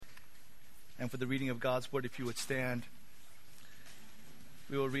And for the reading of God's Word, if you would stand,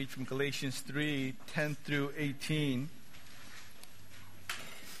 we will read from Galatians 3, 10 through 18.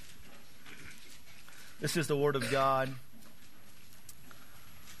 This is the Word of God.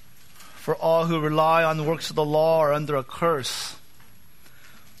 For all who rely on the works of the law are under a curse.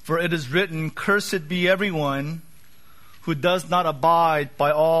 For it is written, "Cursed be everyone who does not abide by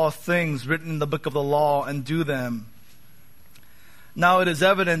all things written in the book of the law and do them." Now it is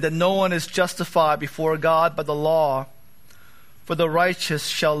evident that no one is justified before God by the law, for the righteous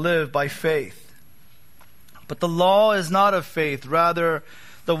shall live by faith. But the law is not of faith, rather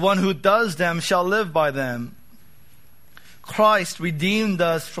the one who does them shall live by them. Christ redeemed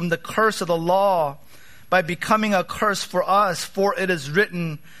us from the curse of the law by becoming a curse for us, for it is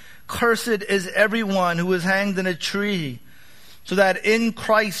written, "Cursed is everyone who is hanged in a tree," so that in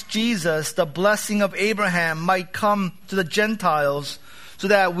Christ Jesus the blessing of Abraham might come to the Gentiles, so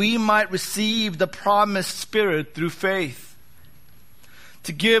that we might receive the promised Spirit through faith.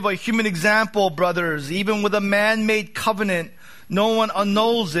 To give a human example, brothers, even with a man-made covenant, no one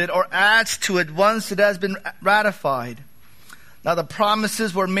annuls it or adds to it once it has been ratified. Now the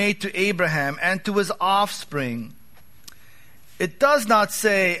promises were made to Abraham and to his offspring. It does not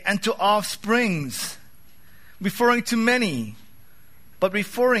say, "and to offsprings," referring to many, but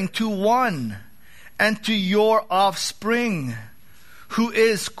referring to one, "and to your offspring, who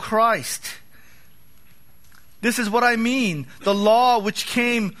is Christ." This is what I mean. The law, which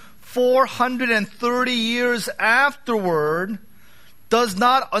came 430 years afterward, does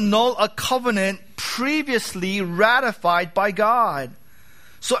not annul a covenant previously ratified by God,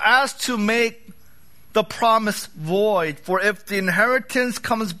 so as to make the promise void. For if the inheritance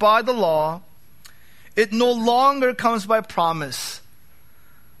comes by the law, it no longer comes by promise,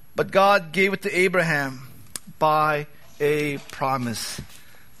 but God gave it to Abraham by a promise.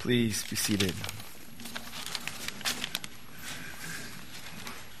 Please be seated.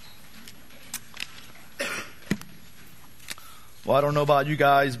 Well, I don't know about you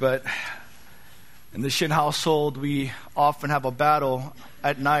guys, but in the Shin household, we often have a battle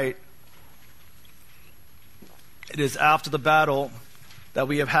at night. It is after the battle that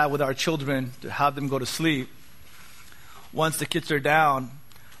we have had with our children to have them go to sleep. Once the kids are down,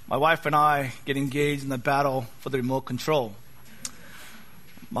 my wife and I get engaged in the battle for the remote control.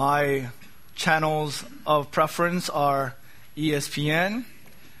 My channels of preference are ESPN,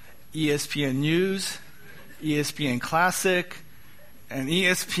 ESPN News, ESPN Classic, and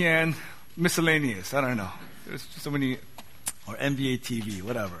ESPN Miscellaneous. I don't know. There's so many, or NBA TV,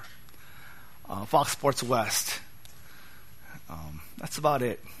 whatever. Fox Sports West. That's about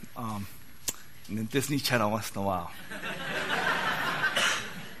it. And then Disney Channel once in a while.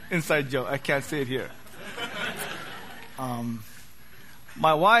 Inside joke. I can't say it here.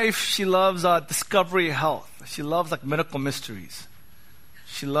 My wife, she loves Discovery Health. She loves like medical mysteries.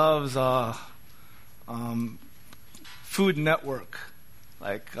 She loves Food Network,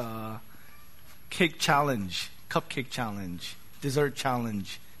 like Cake Challenge, Cupcake Challenge, Dessert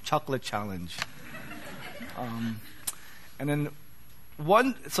Challenge, Chocolate Challenge. And then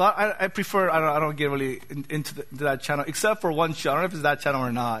I prefer, I don't get really into that channel, except for one show. I don't know if it's that channel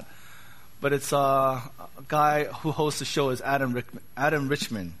or not, but it's a guy who hosts the show is Adam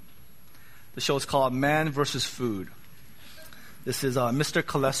Richman. The show is called Man vs. Food. This is Mr.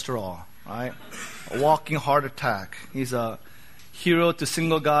 Cholesterol, right? A walking heart attack. He's a hero to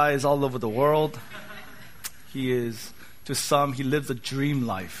single guys all over the world. He is, to some, he lives a dream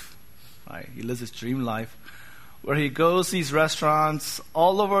life, right? He lives his dream life where he goes to these restaurants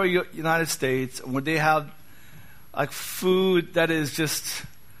all over United States where they have like food that is just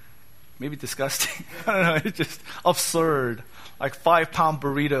maybe disgusting. I don't know, it's just absurd. Like 5-pound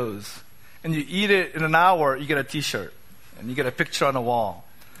burritos. And you eat it in an hour, you get a t-shirt. And you get a picture on the wall.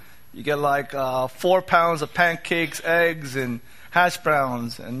 You get like 4 pounds of pancakes, eggs, and hash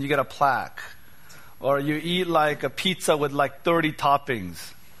browns, and you get a plaque. Or you eat like a pizza with like 30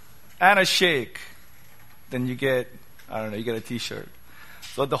 toppings and a shake. Then you get, I don't know, you get a t-shirt.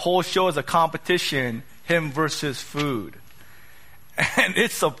 So the whole show is a competition, him versus food. And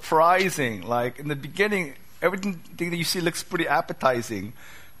it's surprising. Like in the beginning, everything that you see looks pretty appetizing.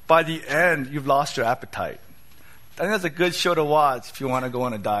 By the end, you've lost your appetite. I think that's a good show to watch if you want to go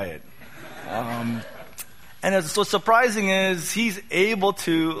on a diet. And what's so surprising is he's able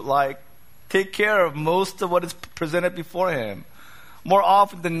to like take care of most of what is presented before him. More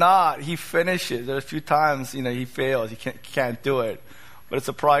often than not, he finishes. There are a few times, he fails. He can't do it. But it's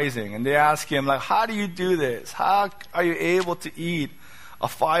surprising. And they ask him, like, how do you do this? How are you able to eat a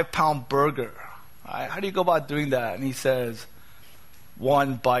 5-pound burger? Right? How do you go about doing that? And he says,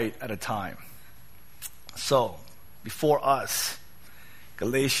 1 bite at a time. So, before us,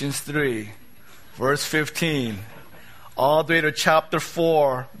 Galatians 3, verse 15, all the way to chapter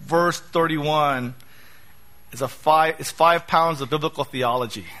 4, verse 31, is 5 pounds of biblical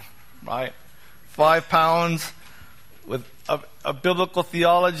theology, right? 5 pounds with a biblical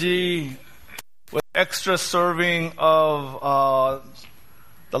theology with extra serving of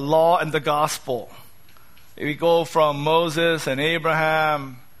the law and the gospel. We go from Moses and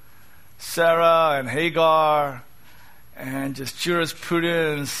Abraham, Sarah and Hagar, and just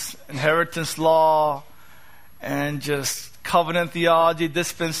jurisprudence, inheritance law, and just covenant theology,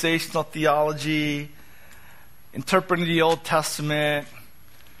 dispensational theology, interpreting the Old Testament,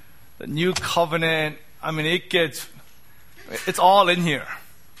 the New Covenant. I mean, it's all in here,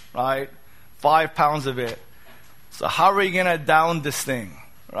 right? 5 pounds of it. So how are we going to down this thing,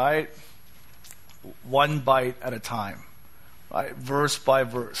 right? One bite at a time, right? Verse by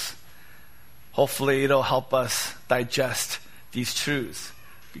verse. Hopefully it'll help us digest these truths.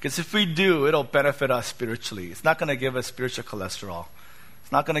 Because if we do, it'll benefit us spiritually. It's not going to give us spiritual cholesterol.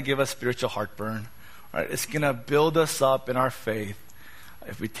 It's not going to give us spiritual heartburn. Right? It's going to build us up in our faith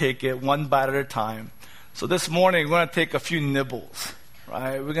if we take it one bite at a time. So this morning, we're going to take a few nibbles.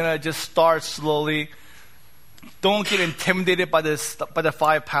 Right? We're going to just start slowly. Don't get intimidated by the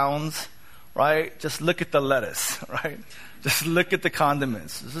 5 pounds. Right? Just look at the lettuce. Right? Just look at the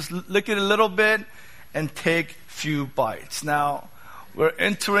condiments. Just look at it a little bit and take few bites. Now, we're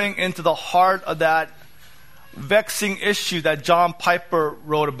entering into the heart of that vexing issue that John Piper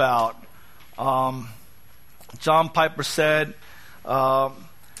wrote about. John Piper said, and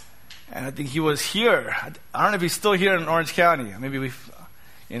I think he was here. I don't know if he's still here in Orange County. Maybe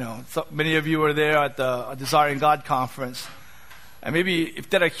many of you were there at the Desiring God conference. And maybe if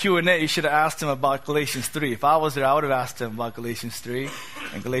they had a Q&A, you should have asked him about Galatians 3. If I was there, I would have asked him about Galatians 3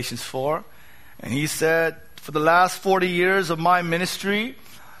 and Galatians 4. And he said, for the last 40 years of my ministry,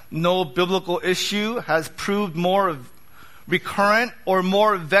 no biblical issue has proved more recurrent or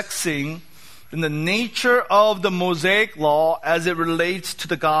more vexing than the nature of the Mosaic law as it relates to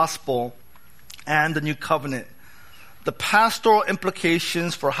the gospel and the new covenant. The pastoral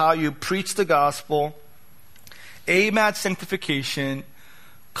implications for how you preach the gospel, aim at sanctification,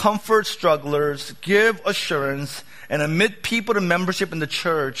 comfort strugglers, give assurance, and admit people to membership in the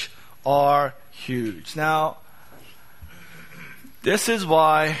church are huge. Now, this is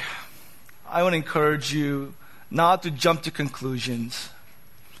why I would encourage you not to jump to conclusions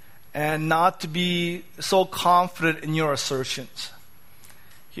and not to be so confident in your assertions.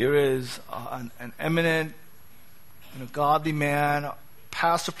 Here is an eminent, godly man,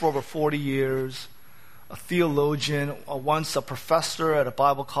 pastor for over 40 years, a theologian, once a professor at a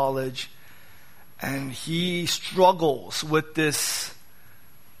Bible college, and he struggles with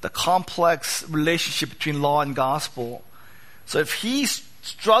the complex relationship between law and gospel. So if he's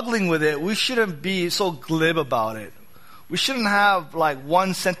struggling with it, we shouldn't be so glib about it. We shouldn't have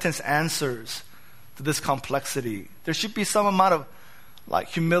one sentence answers to this complexity. There should be some amount of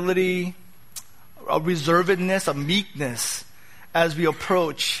humility, a reservedness, a meekness as we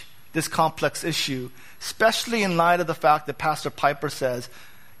approach this complex issue, especially in light of the fact that Pastor Piper says,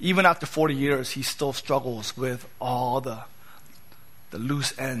 even after 40 years, he still struggles with all the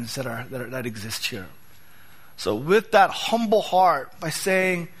loose ends that exist here. So with that humble heart, by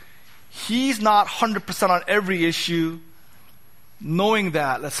saying he's not 100% on every issue, knowing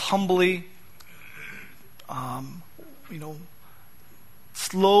that, let's humbly,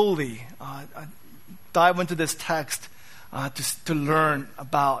 slowly dive into this text to learn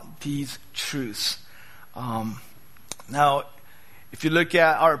about these truths. Now, if you look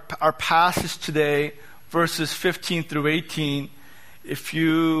at our passage today, verses 15 through 18, if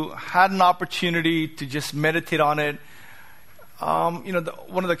you had an opportunity to just meditate on it,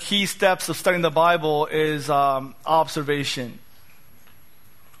 one of the key steps of studying the Bible is observation.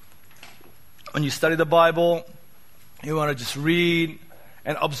 When you study the Bible, you want to just read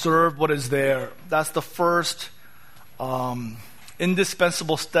and observe what is there. That's the first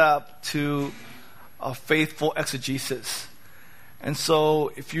indispensable step to a faithful exegesis. And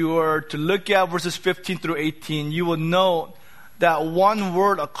so if you were to look at verses 15 through 18, you will note that one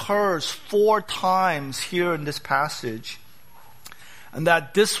word occurs 4 times here in this passage, and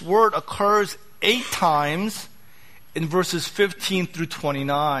that this word occurs 8 times in verses 15 through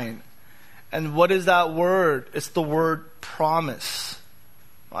 29. And what is that word? It's the word promise.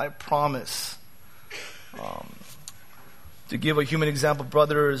 Right? Promise. To give a human example,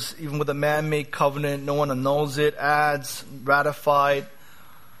 brothers, even with a man-made covenant, no one annuls it, adds, ratified.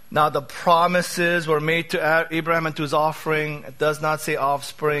 Now the promises were made to Abraham and to his offering. It does not say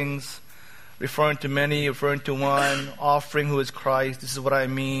offsprings. referring to many, referring to one, offering who is Christ. This is what I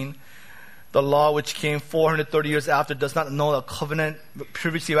mean. The law which came 430 years after does not annul a covenant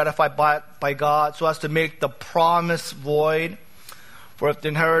previously ratified by God so as to make the promise void. For if the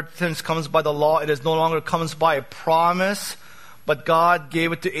inheritance comes by the law, it is no longer comes by a promise, but God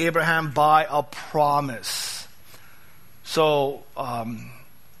gave it to Abraham by a promise. So, I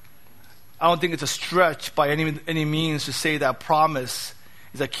don't think it's a stretch by any means to say that promise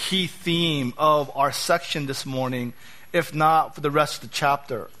is a key theme of our section this morning, if not for the rest of the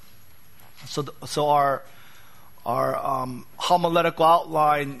chapter. So our homiletical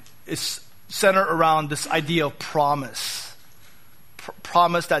outline is centered around this idea of promise.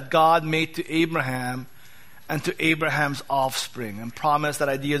 Promise that God made to Abraham and to Abraham's offspring. And promise, that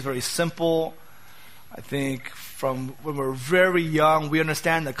idea is very simple. I think from when we're very young, we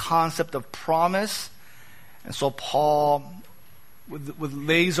understand the concept of promise. And so Paul, with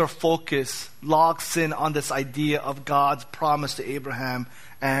laser focus, locks in on this idea of God's promise to Abraham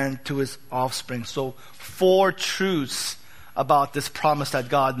and to his offspring. So 4 truths about this promise that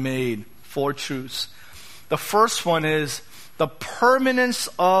God made. 4 truths. The first one is the permanence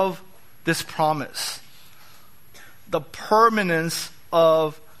of this promise. The permanence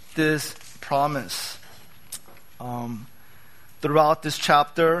of this promise. Throughout this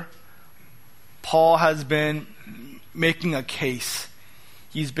chapter, Paul has been making a case.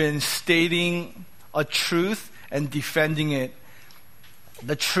 He's been stating a truth and defending it.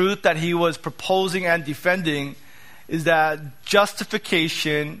 The truth that he was proposing and defending is that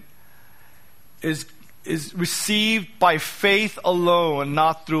justification is received by faith alone,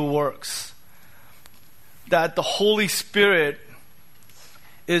 not through works. That the Holy Spirit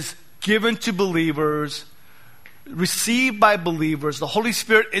is given to believers, received by believers. The Holy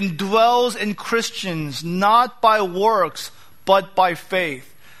Spirit indwells in Christians, not by works, but by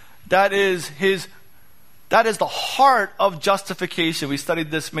faith. That is the heart of justification. We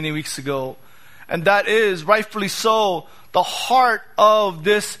studied this many weeks ago. And that is, rightfully so, the heart of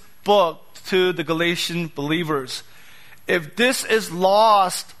this book to the Galatian believers. If this is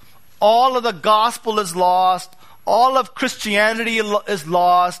lost, all of the gospel is lost, all of Christianity is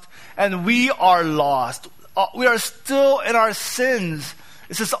lost, and we are lost. We are still in our sins.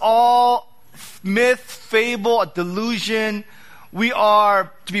 This is all myth, fable, a delusion. We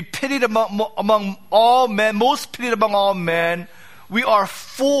are to be pitied among all men, most pitied among all men. We are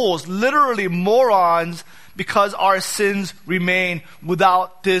fools, literally morons, because our sins remain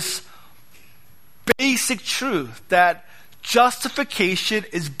without this basic truth that justification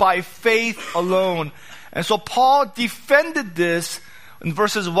is by faith alone. And so Paul defended this in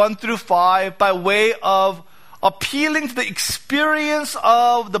verses 1 through 5 by way of appealing to the experience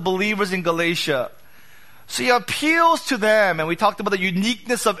of the believers in Galatia. So he appeals to them, and we talked about the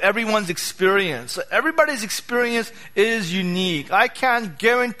uniqueness of everyone's experience. So everybody's experience is unique. I can't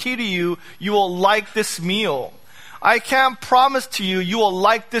guarantee to you will like this meal. I can't promise to you will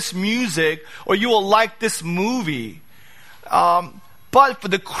like this music or you will like this movie. But for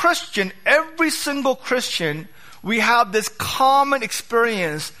the Christian, every single Christian, we have this common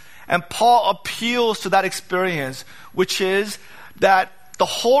experience, and Paul appeals to that experience, which is that the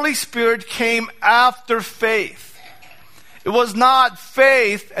Holy Spirit came after faith. It was not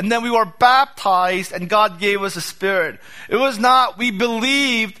faith and then we were baptized and God gave us a Spirit. It was not we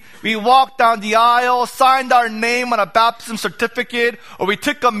believed, we walked down the aisle, signed our name on a baptism certificate, or we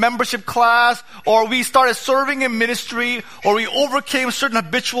took a membership class, or we started serving in ministry, or we overcame certain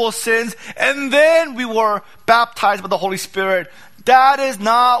habitual sins, and then we were baptized by the Holy Spirit. That is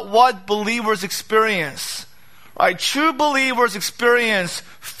not what believers experience. Right? True believers experience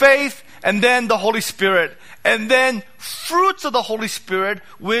faith and then the Holy Spirit. And then fruits of the Holy Spirit,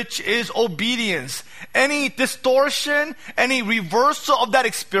 which is obedience. Any distortion, any reversal of that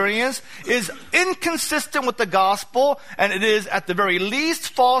experience is inconsistent with the gospel, and it is at the very least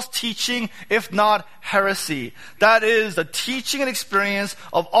false teaching, if not heresy. That is the teaching and experience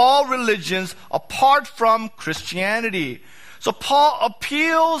of all religions apart from Christianity. So Paul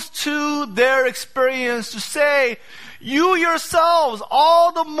appeals to their experience to say, you yourselves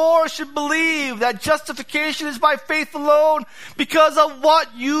all the more should believe that justification is by faith alone because of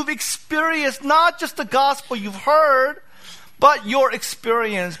what you've experienced, not just the gospel you've heard, but your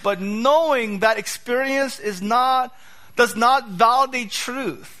experience. But knowing that experience does not validate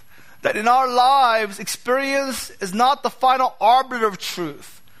truth. That in our lives, experience is not the final arbiter of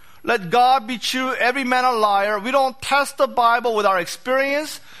truth. Let God be true, every man a liar. We don't test the Bible with our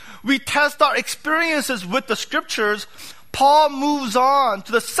experience. We test our experiences with the scriptures, Paul moves on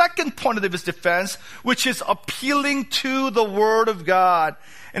to the second point of his defense, which is appealing to the Word of God.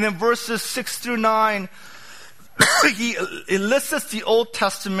 And in verses 6 through 9, he elicits the Old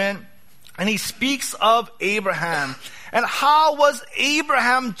Testament and he speaks of Abraham. And how was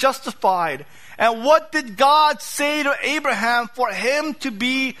Abraham justified? And what did God say to Abraham for him to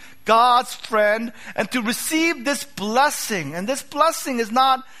be God's friend and to receive this blessing? And this blessing is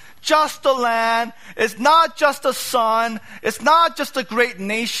not just a land, it's not just a son, it's not just a great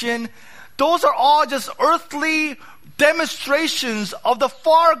nation. Those are all just earthly demonstrations of the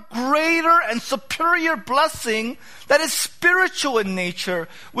far greater and superior blessing that is spiritual in nature,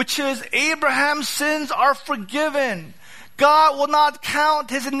 which is Abraham's sins are forgiven. God will not count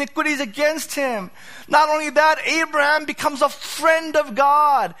his iniquities against him. Not only that, Abraham becomes a friend of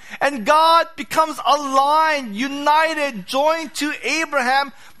God, and God becomes aligned, united, joined to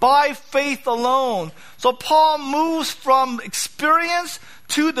Abraham by faith alone. So Paul moves from experience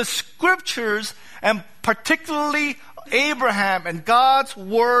to the scriptures, and particularly Abraham and God's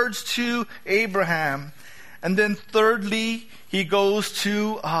words to Abraham. And then thirdly, he goes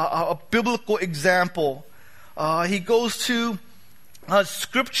to a biblical example. He goes to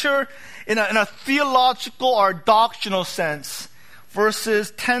scripture in a theological or doctrinal sense.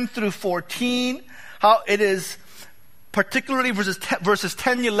 Verses 10 through 14, how it is, particularly verses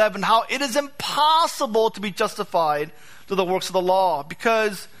 10 and 11, how it is impossible to be justified through the works of the law.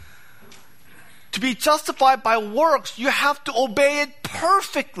 Because to be justified by works, you have to obey it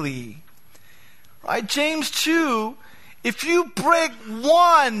perfectly. Right? James 2, if you break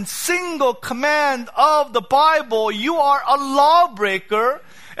one single command of the Bible, you are a lawbreaker,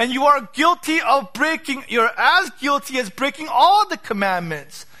 and you are guilty of you're as guilty as breaking all the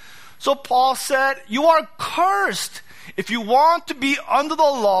commandments. So Paul said, you are cursed. If you want to be under the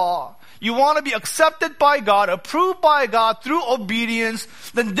law, you want to be accepted by God, approved by God through obedience,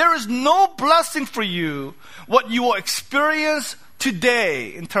 then there is no blessing for you. What you will experience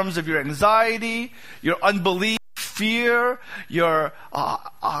today in terms of your anxiety, your unbelief, fear, your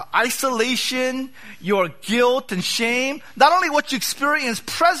isolation, your guilt and shame, not only what you experience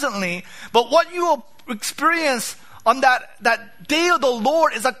presently, but what you will experience on that day of the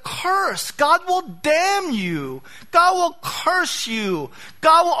Lord is a curse. God will damn you. God will curse you.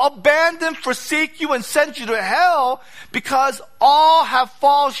 God will abandon, forsake you, and send you to hell, because all have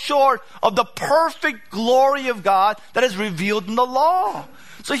fallen short of the perfect glory of God that is revealed in the law.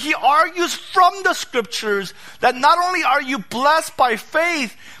 So he argues from the scriptures that not only are you blessed by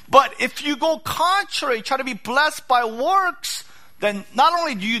faith, but if you go contrary, try to be blessed by works, then not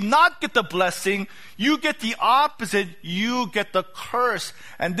only do you not get the blessing, you get the opposite, you get the curse.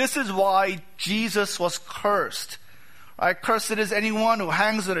 And this is why Jesus was cursed. Right? Cursed is anyone who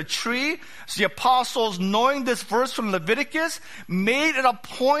hangs on a tree. So the apostles, knowing this verse from Leviticus, made it a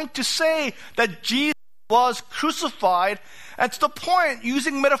point to say that Jesus was crucified, and to the point,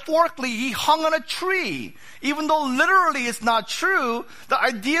 using metaphorically, he hung on a tree. Even though literally it's not true, the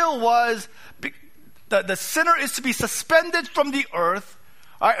idea was the sinner is to be suspended from the earth.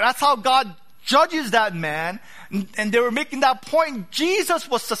 All right, that's how God judges that man. And they were making that point. Jesus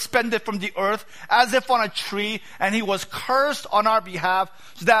was suspended from the earth as if on a tree, and he was cursed on our behalf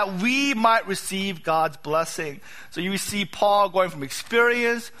so that we might receive God's blessing. So you see Paul going from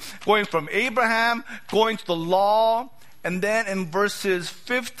experience, going from Abraham, going to the law, and then in verses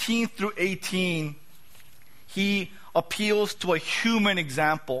 15 through 18, he appeals to a human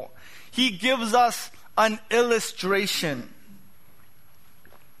example. He gives us an illustration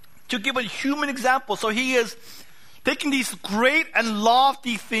to give a human example. So he is taking these great and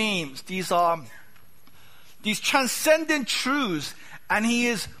lofty themes, these transcendent truths, and he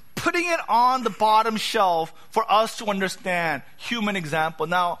is putting it on the bottom shelf for us to understand. Human example.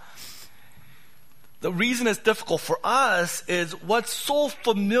 Now, the reason it's difficult for us is what's so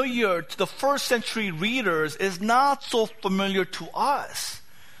familiar to the first century readers is not so familiar to us,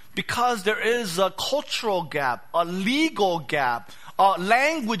 because there is a cultural gap, a legal gap, a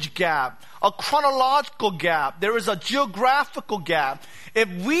language gap, a chronological gap. There is a geographical gap. If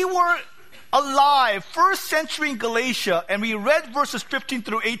we were alive first century in Galatia and we read verses 15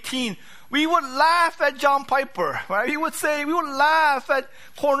 through 18, we would laugh at John Piper, right? We would laugh at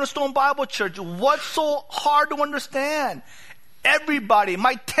Cornerstone Bible Church. What's so hard to understand? Everybody,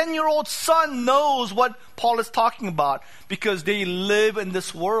 my 10-year-old son knows what Paul is talking about because they live in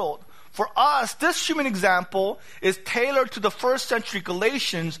this world. For us, this human example is tailored to the first century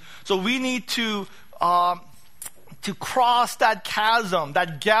Galatians, so we need to cross that chasm,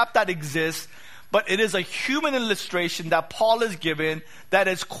 that gap that exists. But it is a human illustration that Paul is given that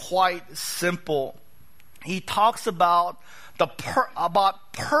is quite simple. he talks about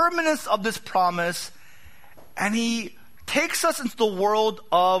about permanence of this promise, and he takes us into the world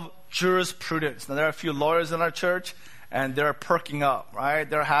of jurisprudence. Now, there are a few lawyers in our church, and they're perking up, right?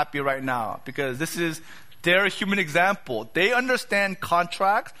 They're happy right now because this is their human example. They understand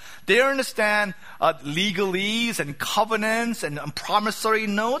contracts. They understand legalese and covenants and promissory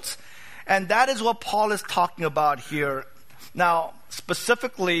notes. And that is what Paul is talking about here. Now,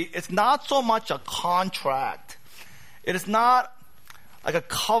 specifically, it's not so much a contract. It is not like a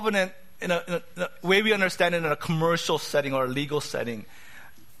covenant in a way we understand it in a commercial setting or a legal setting.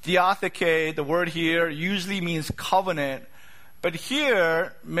 Diatheke, the word here, usually means covenant. But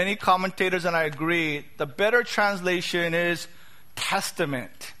here, many commentators, and I agree, the better translation is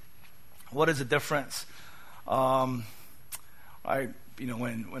testament. What is the difference? When our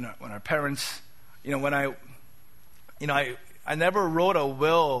parents, I never wrote a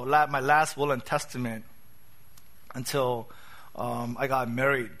will, my last will and testament, until I got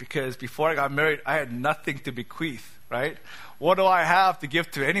married. Because before I got married, I had nothing to bequeath, right? What do I have to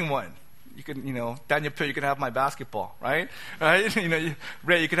give to anyone? You can, Daniel Pio, you can have my basketball, right? Right?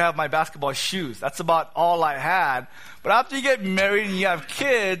 Ray, you can have my basketball shoes. That's about all I had. But after you get married and you have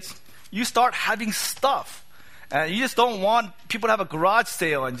kids, you start having stuff. And you just don't want people to have a garage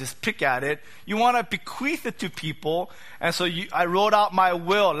sale and just pick at it. You want to bequeath it to people. And so I wrote out my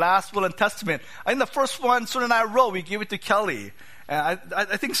will, last will and testament. I think the first one, Sun and I wrote, we gave it to Kelly. And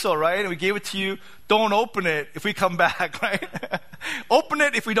I think so, right? And we gave it to you. Don't open it if we come back, right? Open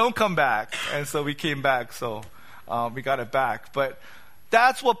it if we don't come back. And so we came back, so we got it back. But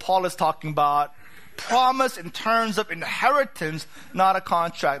that's what Paul is talking about. Promise in terms of inheritance, not a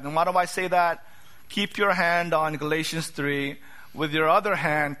contract. And why do I say that? Keep your hand on Galatians 3. With your other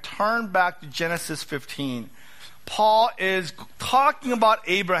hand, turn back to Genesis 15. Paul is talking about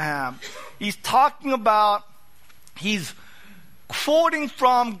Abraham. He's quoting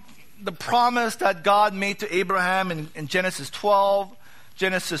from the promise that God made to Abraham in Genesis 12,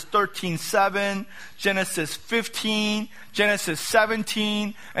 Genesis 13:7, Genesis 15, Genesis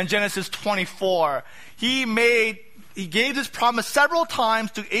 17, and Genesis 24. He gave this promise several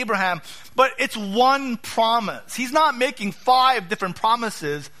times to Abraham, but it's one promise. He's not making 5 different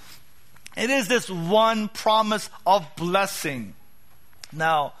promises. It is this one promise of blessing.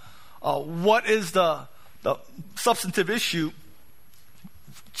 Now, what is the substantive issue?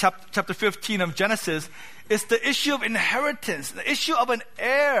 Chapter 15 of Genesis is the issue of inheritance, the issue of an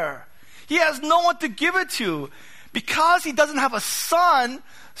heir. He has no one to give it to. Because he doesn't have a son,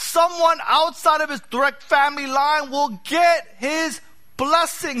 someone outside of his direct family line will get his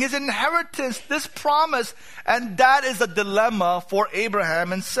blessing, his inheritance, this promise. And that is a dilemma for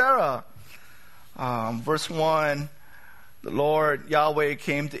Abraham and Sarah. Verse 1, the Lord Yahweh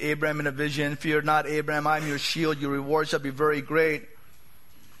came to Abraham in a vision. Fear not, Abraham, I am your shield. Your reward shall be very great.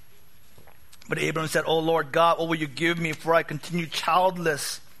 But Abraham said, O Lord God, what will you give me, for I continue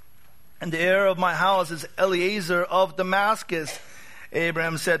childless? And the heir of my house is Eliezer of Damascus.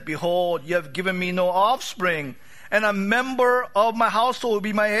 Abraham said, Behold, you have given me no offspring, and a member of my household will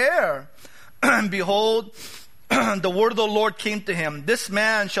be my heir. And behold, the word of the Lord came to him. This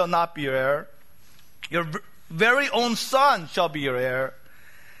man shall not be your heir. Your very own son shall be your heir.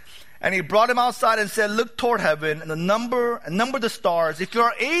 And he brought him outside and said, Look toward heaven and number the stars. If you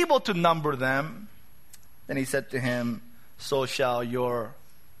are able to number them. Then he said to him, So shall your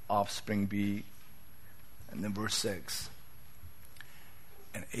offspring be. And then verse 6.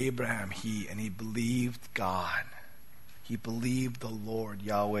 And Abraham, he believed God. He believed the Lord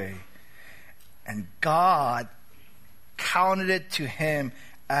Yahweh. And God counted it to him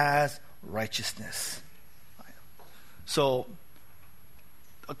as righteousness. So,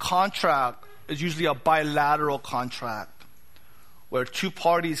 a contract is usually a bilateral contract where 2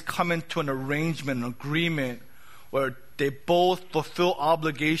 parties come into an arrangement, an agreement, where they both fulfill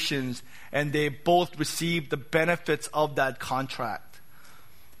obligations and they both receive the benefits of that contract.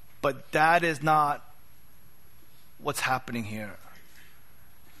 But that is not what's happening here.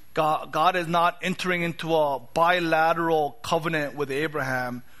 God is not entering into a bilateral covenant with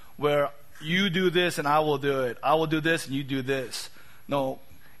Abraham where you do this and I will do it. I will do this and you do this. No,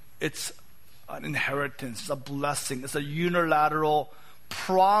 it's an inheritance, it's a blessing, it's a unilateral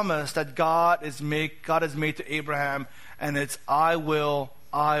promise that God has made to Abraham, and it's I will.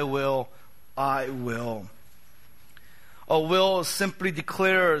 A will simply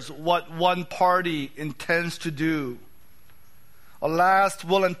declares what one party intends to do. A last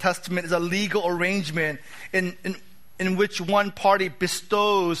will and testament is a legal arrangement in which one party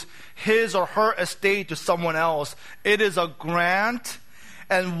bestows his or her estate to someone else. It is a grant,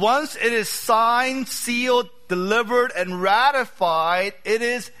 And once it is signed, sealed, delivered, and ratified, it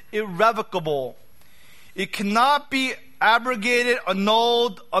is irrevocable. It cannot be abrogated,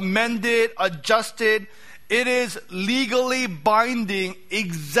 annulled, amended, adjusted. It is legally binding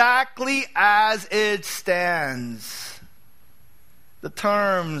exactly as it stands. The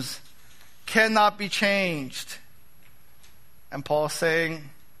terms cannot be changed. And Paul's saying,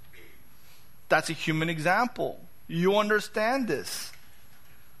 that's a human example. You understand this,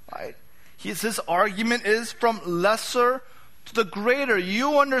 right? His argument is from lesser to the greater.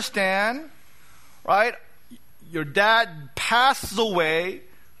 You understand, right? Your dad passes away.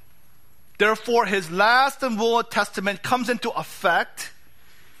 Therefore, his last and will testament comes into effect.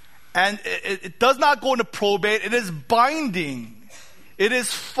 And it does not go into probate. It is binding. It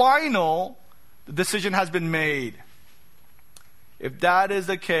is final. The decision has been made. If that is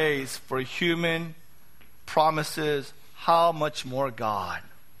the case for human promises, how much more God?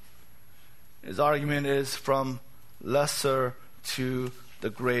 His argument is from lesser to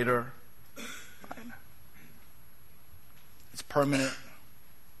the greater. It's permanent.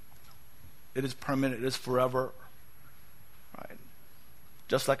 It is permanent. It is forever. Right?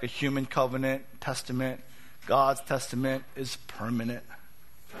 Just like a human covenant, testament, God's testament is permanent.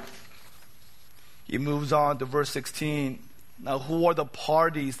 He moves on to verse 16. Now, who are the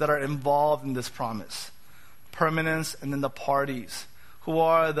parties that are involved in this promise? Permanence and then the parties. Who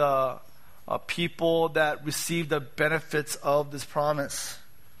are the people that receive the benefits of this promise?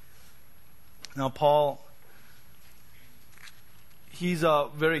 Now, Paul, he's a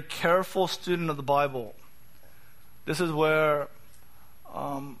very careful student of the Bible. This is where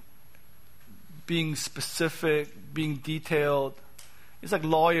being specific, being detailed, it's like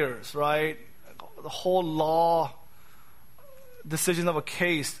lawyers, right? The whole law decision of a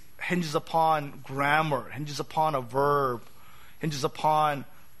case hinges upon grammar, hinges upon a verb, hinges upon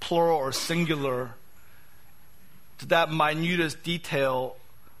plural or singular. To that minutest detail,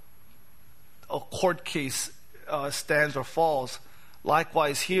 a court case stands or falls.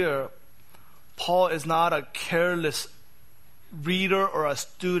 Likewise here, Paul is not a careless reader or a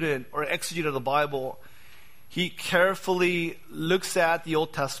student or exegete of the Bible. He carefully looks at the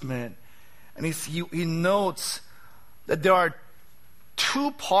Old Testament and he notes that there are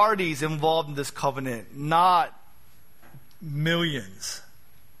two parties involved in this covenant, not millions.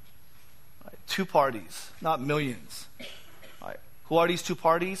 Right? Two parties, not millions. Right? Who are these two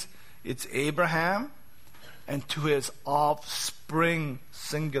parties? It's Abraham and to his offspring,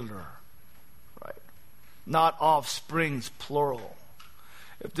 singular. Right? Not offsprings, plural.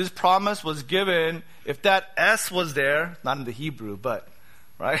 If this promise was given, if that S was there, not in the Hebrew, but,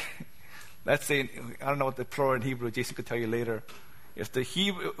 right? Let's say, I don't know what the plural in Hebrew, Jason could tell you later. If the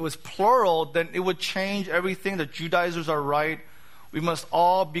Hebrew was plural, then it would change everything. The Judaizers are right. We must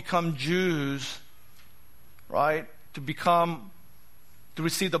all become Jews, right? To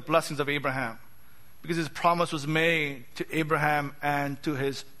receive the blessings of Abraham. Because his promise was made to Abraham and to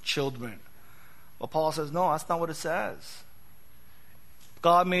his children. But Paul says, no, that's not what it says.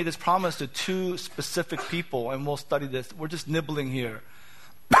 God made this promise to two specific people, and we'll study this. We're just nibbling here.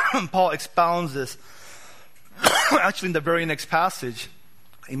 Paul expounds this. Actually, in the very next passage,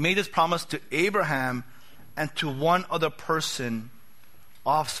 he made this promise to Abraham and to one other person,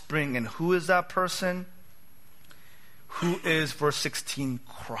 offspring. And who is that person? Who is, verse 16,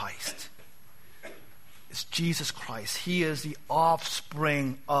 Christ. It's Jesus Christ. He is the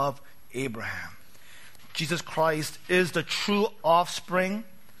offspring of Abraham. Jesus Christ is the true offspring.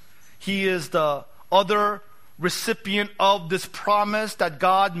 He is the other recipient of this promise that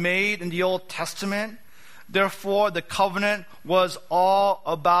God made in the Old Testament. Therefore, the covenant was all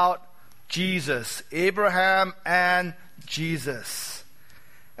about Jesus, Abraham and Jesus.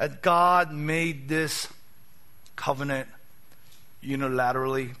 And God made this covenant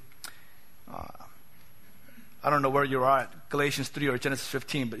unilaterally. I don't know where you're at, Galatians 3 or Genesis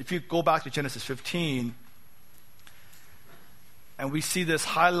 15, but if you go back to Genesis 15, and we see this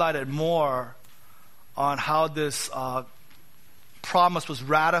highlighted more on how this promise was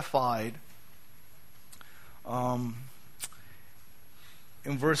ratified. In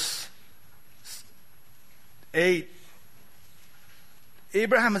verse 8,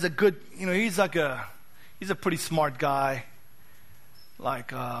 Abraham is a good, he's a pretty smart guy.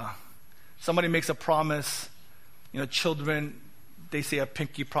 Like, somebody makes a promise, children, they say a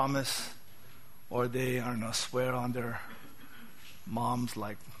pinky promise, or they, swear on their mom's,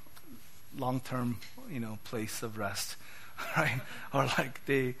 long-term, place of rest, right? Or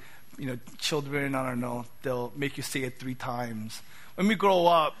they, children, they'll make you say it 3 times. When we grow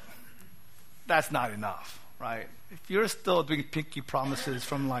up, that's not enough, right? If you're still doing pinky promises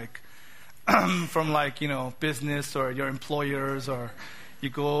from business or your employers, or you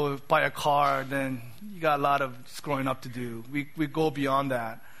go buy a car, then you got a lot of growing up to do. We go beyond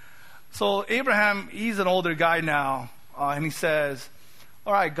that. So Abraham, he's an older guy now, and he says,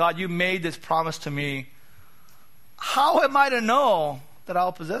 all right, God, you made this promise to me. How am I to know that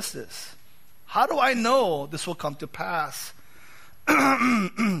I'll possess this? How do I know this will come to pass?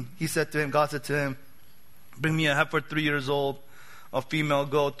 God said to him, bring me a heifer 3 years old, a female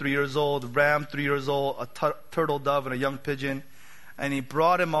goat 3 years old, a ram 3 years old, a turtle dove, and a young pigeon. And he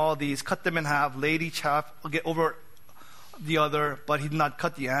brought him all these, cut them in half, laid each half over the other, but he did not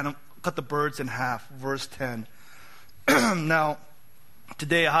cut the birds in half. Verse 10. Now,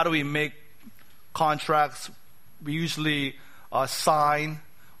 today, how do we make contracts? We usually sign,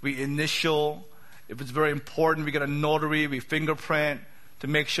 we initial. If it's very important, we get a notary, we fingerprint to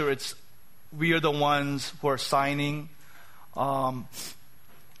make sure we are the ones who are signing.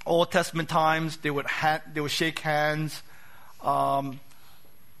 Old Testament times, they would shake hands.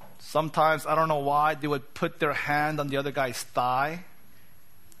 Sometimes, I don't know why, they would put their hand on the other guy's thigh.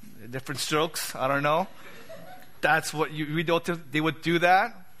 Different strokes, I don't know. That's what they would do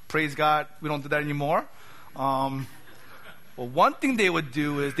that. Praise God, we don't do that anymore. Well, one thing they would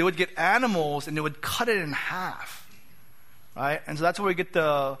do is they would get animals and they would cut it in half, right? And so that's where we get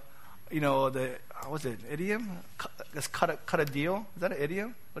what's it, idiom? Let's cut a deal. Is that an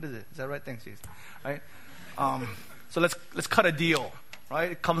idiom? What is it? Is that right? Thanks, Jesus. Right? So let's cut a deal,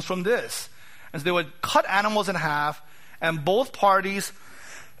 right? It comes from this. And so they would cut animals in half, and both parties,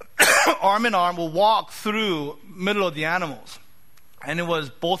 arm in arm, will walk through middle of the animals. And it was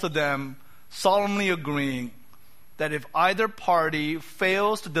both of them solemnly agreeing that if either party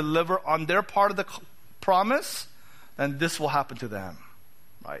fails to deliver on their part of the promise, then this will happen to them.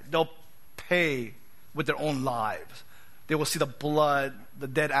 Right? They'll pay with their own lives. They will see the blood, the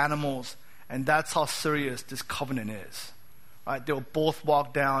dead animals, and that's how serious this covenant is. Right? They will both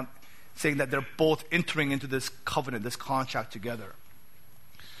walk down saying that they're both entering into this covenant, this contract together.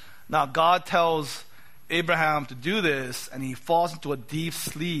 Now, God tells Abraham to do this, and he falls into a deep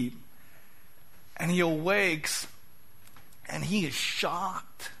sleep, and he awakes, and he is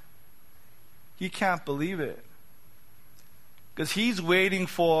shocked. He can't believe it. Because he's waiting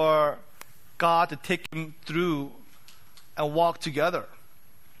for God to take him through and walk together.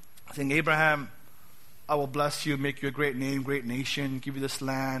 Saying, Abraham, I will bless you, make you a great name, great nation, give you this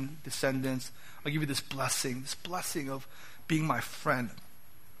land, descendants. I'll give you this blessing of being my friend,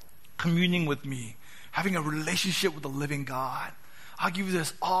 communing with me, having a relationship with the living God. I'll give you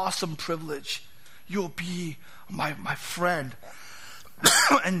this awesome privilege. You'll be my friend.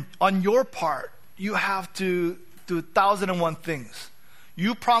 And on your part, you have to do 1,001 things.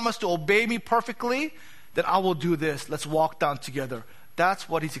 You promise to obey me perfectly, then I will do this. Let's walk down together. That's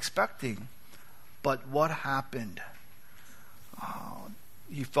what he's expecting. But what happened?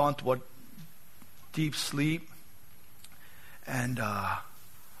 He fell into a deep sleep. And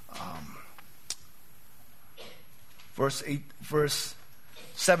verse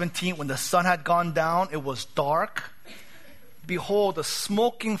 17, when the sun had gone down, it was dark. Behold, a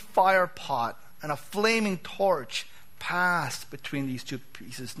smoking fire pot and a flaming torch passed between these two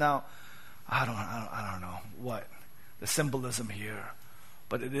pieces. Now, I don't know what the symbolism here,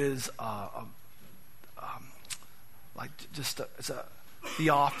 but it is it's a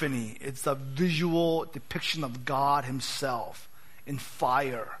theophany. It's a visual depiction of God himself in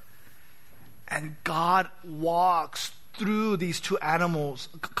fire. And God walks through these two animals,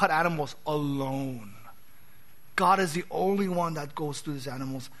 cut animals, alone. God is the only one that goes through these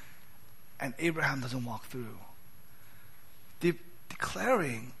animals, and Abraham doesn't walk through.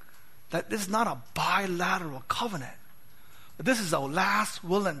 Declaring that this is not a bilateral covenant. This is a last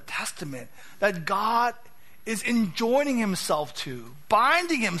will and testament that God is enjoining himself to,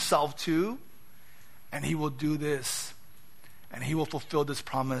 binding himself to, and he will do this, and he will fulfill this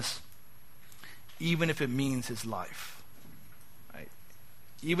promise, even if it means his life. Right?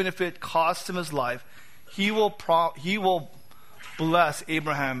 Even if it costs him his life, he will bless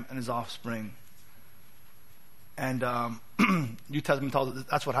Abraham and his offspring. And New Testament tells us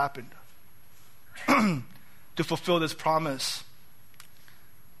that's what happened. To fulfill this promise,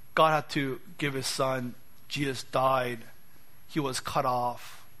 God had to give his son. Jesus died. He was cut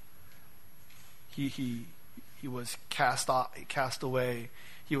off. He was cast away.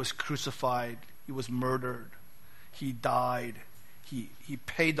 He was crucified. He was murdered. He died. He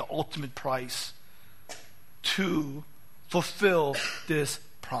paid the ultimate price to fulfill this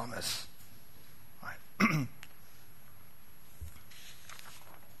promise. Right.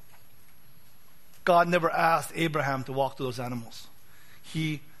 God never asked Abraham to walk through those animals.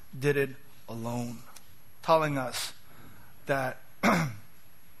 He did it alone, telling us that the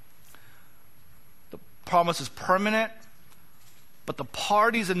promise is permanent, but the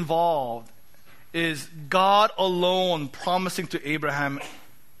parties involved is God alone promising to Abraham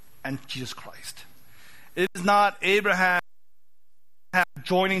and Jesus Christ. It is not Abraham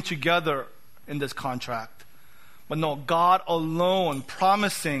joining together in this contract, but no, God alone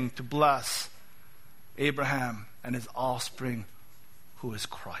promising to bless Abraham and his offspring, who is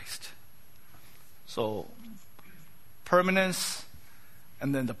Christ. So, permanence,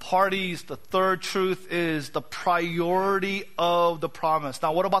 and then the parties. The third truth is the priority of the promise.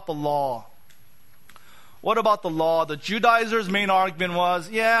 Now, what about the law? What about the law? The Judaizers' main argument was,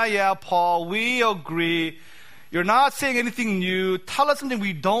 yeah, Paul, we agree. You're not saying anything new. Tell us something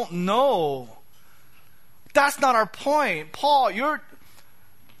we don't know. That's not our point. Paul, you're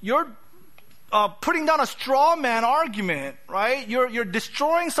putting down a straw man argument, right? You're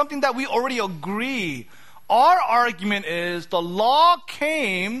destroying something that we already agree. Our argument is the law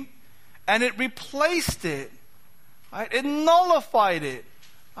came and it replaced it, right? It nullified it,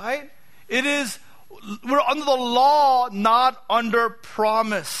 right? We're under the law, not under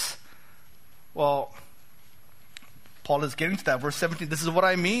promise. Well, Paul is getting to that. Verse 17, this is what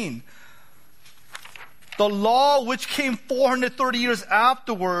I mean. The law which came 430 years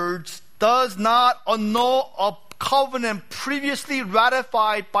afterwards does not annul a covenant previously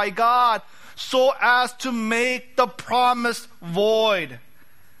ratified by God so as to make the promise void.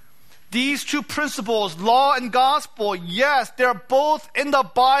 These two principles, law and gospel, yes, they're both in the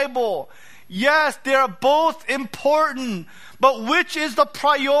Bible. Yes, they are both important, but which is the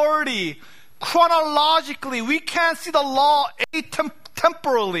priority? Chronologically, we can't see the law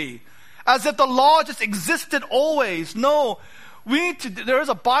temporally, as if the law just existed always. No, there is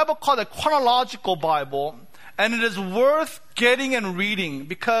a Bible called the chronological Bible, and it is worth getting and reading,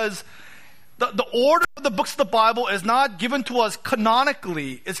 because the order of the books of the Bible is not given to us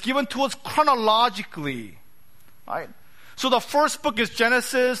canonically, it's given to us chronologically, right? So the first book is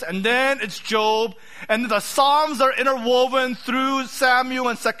Genesis, and then it's Job, and the Psalms are interwoven through Samuel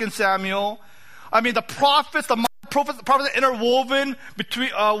and 2 Samuel. The prophets are interwoven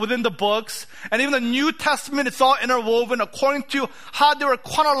within the books, and even the New Testament, it's all interwoven according to how they were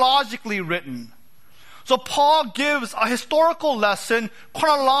chronologically written. So Paul gives a historical lesson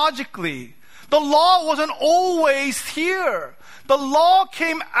chronologically. The law wasn't always here. The law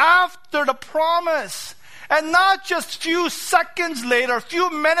came after the promise. And not just few seconds later, a few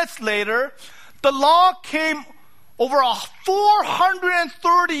minutes later, the law came over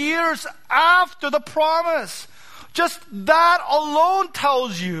 430 years after the promise. Just that alone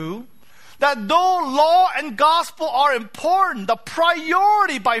tells you that though law and gospel are important, the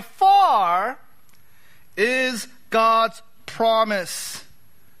priority by far is God's promise.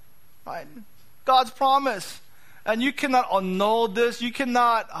 Right? God's promise. And you cannot annul this. You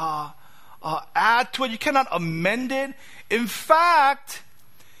cannot add to it. You cannot amend it. In fact,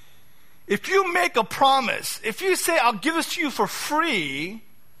 if you make a promise, if you say, I'll give this to you for free,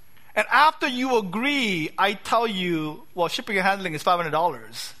 and after you agree, I tell you, well, shipping and handling is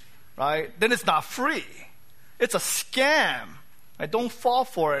 $500, right? Then it's not free. It's a scam. Right? Don't fall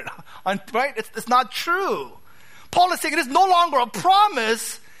for it. Right? It's not true. Paul is saying it is no longer a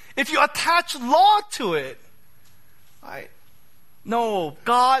promise if you attach law to it. Right? No,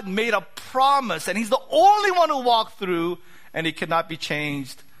 God made a promise, and He's the only one who walked through, and it cannot be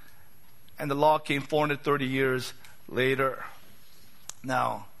changed. And the law came 430 years later.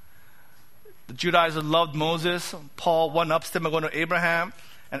 Now, the Judaizers loved Moses. Paul one-ups them and going to Abraham.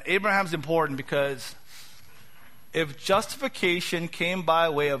 And Abraham's important because if justification came by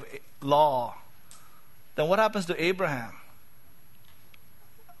way of law, then what happens to Abraham?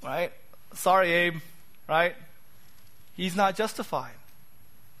 Right? Sorry, Abe. Right? He's not justified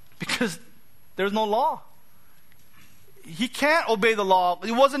because there's no law. He can't obey the law.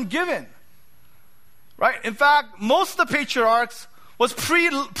 It wasn't given. Right? In fact, most of the patriarchs was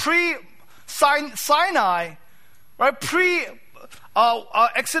pre-Sinai, right?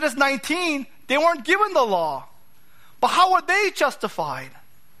 Exodus 19, they weren't given the law. But how were they justified?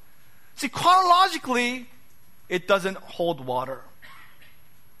 See, chronologically, it doesn't hold water.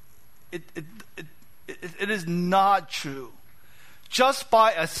 It is not true. Just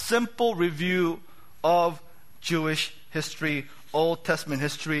by a simple review of Jewish history, Old Testament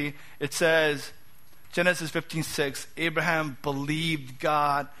history, it says, Genesis 15:6, Abraham believed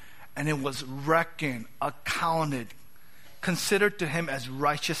God, and it was reckoned, accounted, considered to him as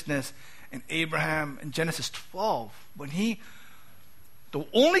righteousness. And Abraham, in Genesis 12, when he The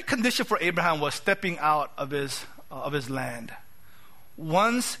only condition for Abraham was stepping out of his land.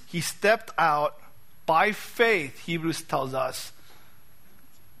 Once he stepped out, by faith, Hebrews tells us,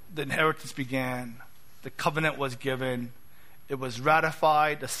 the inheritance began. The covenant was given. It was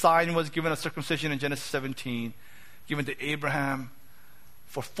ratified. The sign was given of circumcision in Genesis 17, given to Abraham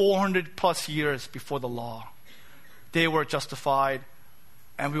for 400 plus years before the law. They were justified,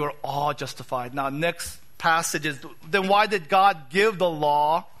 and we were all justified. Now, next passage is, then why did God give the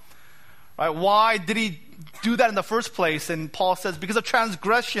law? Right? Why did he do that in the first place? And Paul says, because of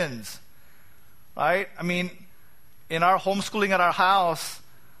transgressions. Right? I mean, in our homeschooling at our house,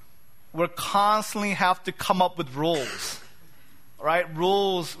 we constantly have to come up with rules. Right?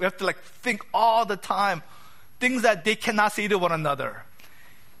 Rules. We have to think all the time. Things that they cannot say to one another.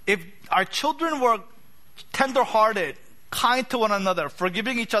 If our children were tender-hearted, kind to one another,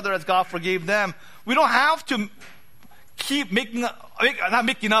 forgiving each other as God forgave them, we don't have to keep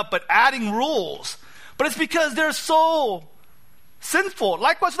adding rules. But it's because they're so sinful.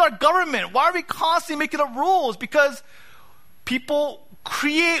 Likewise with our government. Why are we constantly making up rules? Because people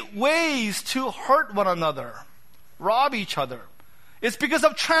create ways to hurt one another, rob each other. It's because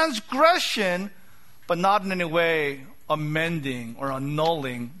of transgression, but not in any way amending or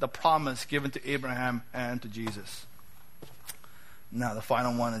annulling the promise given to Abraham and to Jesus. Now, the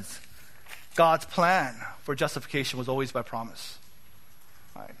final one is God's plan for justification was always by promise.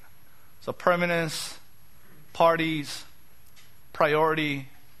 Right? So permanence, parties, priority,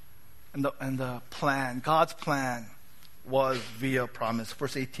 and the plan. God's plan was via promise.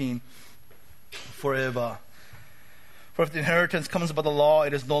 Verse 18, for if the inheritance comes by the law,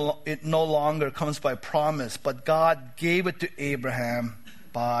 it no longer comes by promise, but God gave it to Abraham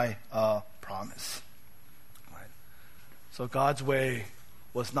by a promise. Right? So God's way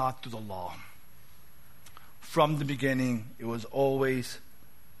was not through the law. From the beginning, it was always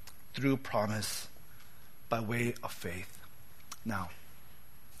through promise by way of faith. Now,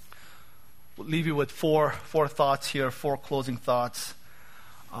 we'll leave you with four thoughts here, four closing thoughts.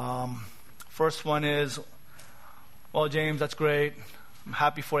 First one is, well, James, that's great. I'm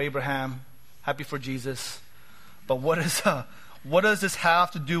happy for Abraham, happy for Jesus. But what does this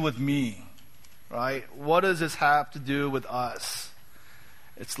have to do with me? Right? What does this have to do with us?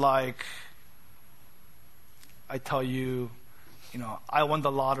 It's like I tell you, I won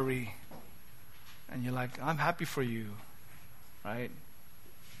the lottery. And you're like, I'm happy for you. Right?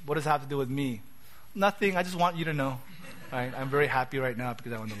 What does it have to do with me? Nothing. I just want you to know. Right? I'm very happy right now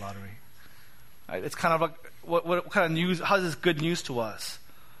because I won the lottery. Right? It's kind of like, what kind of news? How is this good news to us?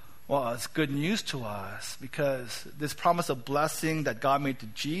 Well, it's good news to us because this promise of blessing that God made to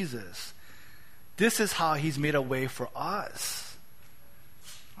Jesus, this is how He's made a way for us.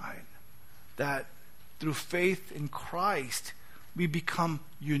 Right? That through faith in Christ, we become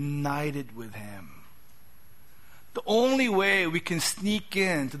united with Him. The only way we can sneak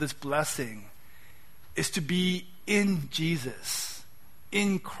into this blessing is to be in Jesus,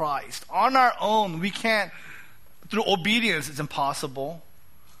 in Christ. On our own, we can't. Through obedience, it's impossible.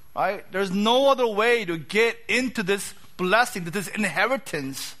 Right? There's no other way to get into this blessing, to this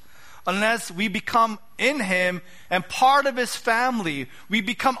inheritance, unless we become in Him and part of His family. We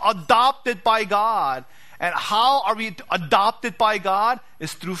become adopted by God. And how are we adopted by God?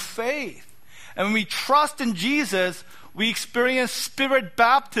 It's through faith. And when we trust in Jesus, we experience spirit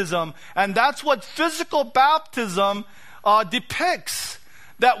baptism. And that's what physical baptism depicts.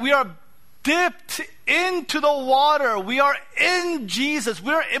 That we are dipped into the water. We are in Jesus.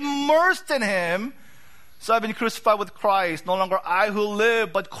 We are immersed in Him. So I've been crucified with Christ. No longer I who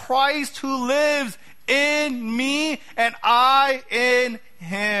live, but Christ who lives in me and I in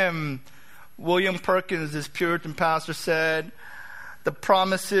Him. William Perkins, this Puritan pastor, said, the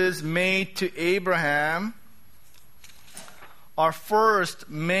promises made to Abraham are first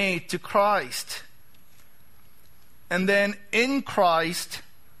made to Christ, and then in Christ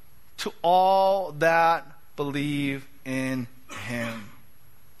to all that believe in Him.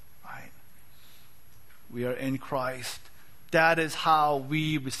 Right? We are in Christ. That is how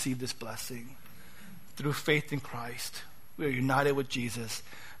we receive this blessing. Through faith in Christ. We are united with Jesus.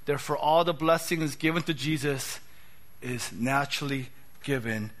 Therefore, all the blessings given to Jesus is naturally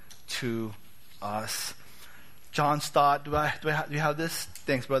given to us. John Stott, do you have this?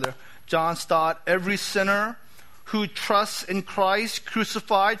 Thanks, brother. John Stott, every sinner who trusts in Christ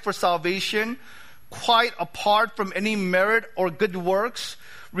crucified for salvation, quite apart from any merit or good works,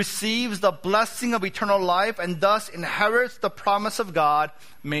 receives the blessing of eternal life and thus inherits the promise of God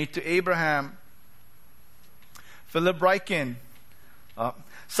made to Abraham. Philip Ryken,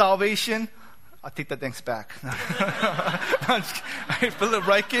 salvation I'll take that thanks back. Philip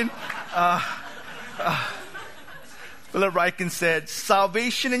Ryken. Philip Ryken said,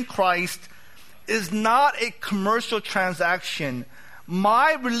 salvation in Christ is not a commercial transaction.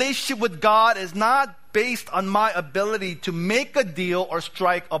 My relationship with God is not based on my ability to make a deal or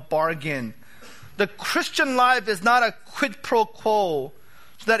strike a bargain. The Christian life is not a quid pro quo,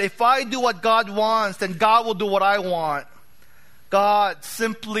 so that if I do what God wants, then God will do what I want. God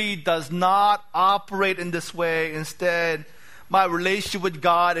simply does not operate in this way. Instead, my relationship with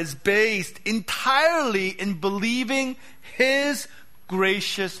God is based entirely in believing His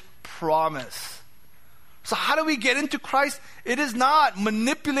gracious promise. So how do we get into Christ? It is not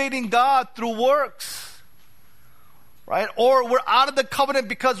manipulating God through works, right? Or we're out of the covenant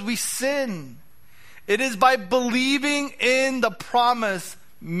because we sin. It is by believing in the promise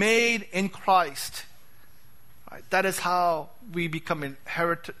made in Christ. Right? That is how we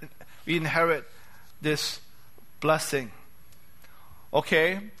inherit this blessing.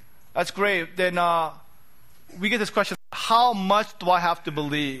 Okay, that's great. Then we get this question: how much do I have to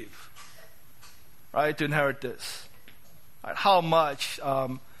believe, right, to inherit this? Right, how much?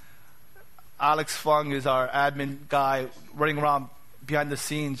 Alex Fung is our admin guy, running around behind the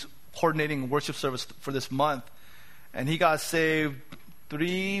scenes, coordinating worship service for this month, and he got saved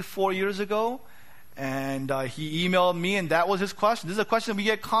 3-4 years ago, and he emailed me, and that was his question. This is a question we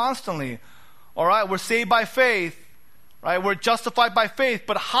get constantly. All right, we're saved by faith. Right, we're justified by faith,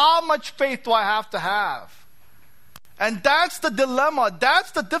 but how much faith do I have to have? And that's the dilemma. That's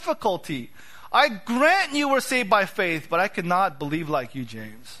the difficulty. I grant you we're saved by faith, but I cannot believe like you,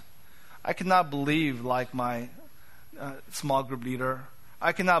 James. I cannot believe like my small group leader.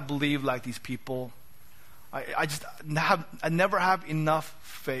 I cannot believe like these people. I never have enough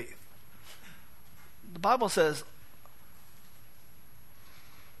faith. The Bible says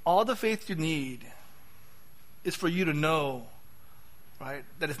all the faith you need is for you to know, right,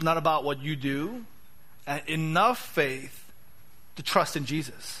 that it's not about what you do, and enough faith to trust in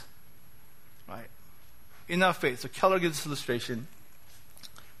Jesus, right? Enough faith. So Keller gives this illustration.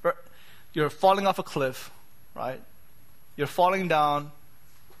 You're falling off a cliff, right? You're falling down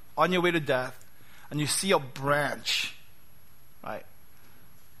on your way to death, and you see a branch, right?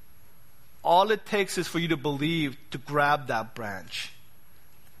 All it takes is for you to believe to grab that branch.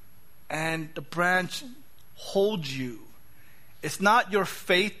 And the branch holds you. It's not your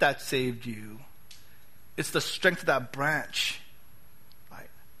faith that saved you. It's the strength of that branch.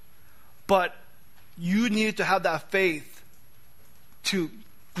 Right? But you need to have that faith to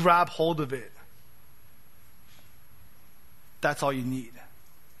grab hold of it. That's all you need.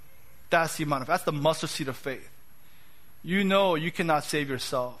 That's the amount of, that's the mustard seed of faith. You know you cannot save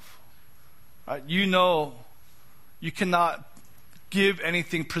yourself. Right? You know you cannot give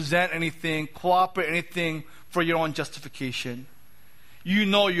anything, present anything, cooperate anything for your own justification. You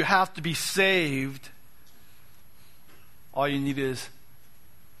know you have to be saved. All you need is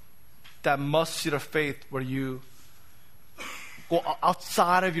that mustard seed of faith where you go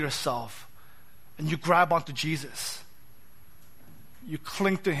outside of yourself and you grab onto Jesus. You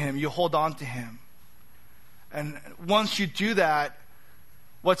cling to Him. You hold on to Him. And once you do that,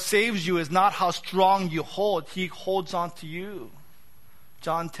 what saves you is not how strong you hold. He holds on to you.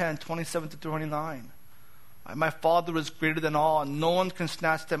 John 10:27-29. My Father is greater than all, and no one can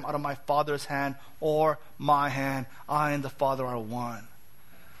snatch them out of my Father's hand or my hand. I and the Father are one.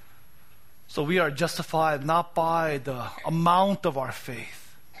 So we are justified not by the amount of our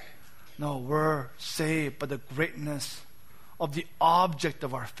faith. No, we're saved by the greatness of the object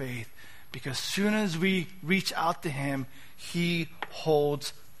of our faith. Because as soon as we reach out to Him, He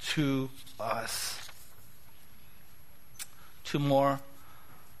holds to us. 2 more.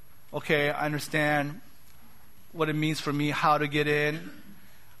 Okay, I understand what it means for me, how to get in.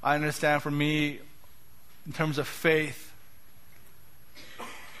 I understand for me, in terms of faith,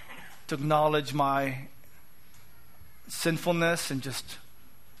 to acknowledge my sinfulness and just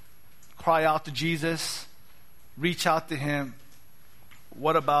cry out to Jesus, reach out to Him.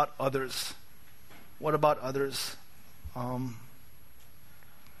 What about others? What about others?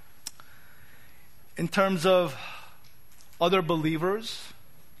 In terms of other believers,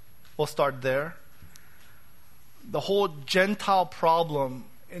 we'll start there. The whole Gentile problem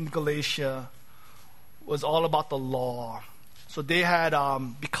in Galatia was all about the law. So they had,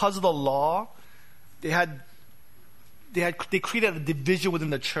 because of the law, they created a division within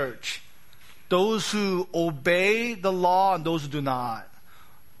the church. Those who obey the law and those who do not.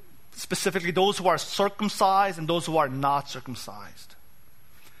 Specifically, those who are circumcised and those who are not circumcised.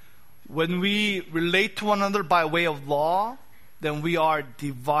 When we relate to one another by way of law, then we are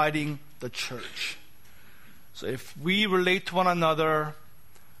dividing the church. So if we relate to one another,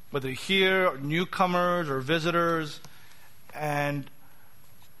 whether here, or newcomers or visitors, and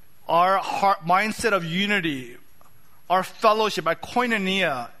our heart mindset of unity, our fellowship, our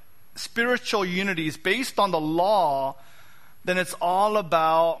koinonia, spiritual unity is based on the law, then it's all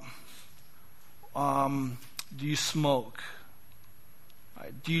about, do you smoke?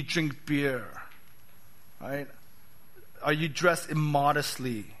 Right? Do you drink beer? Right? Are you dressed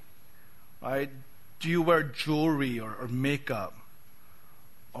immodestly? Right? Do you wear jewelry or makeup?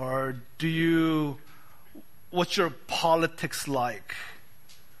 Or what's your politics like?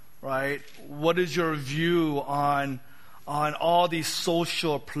 Right? What is your view on all these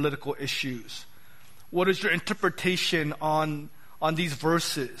social, political issues? What is your interpretation on these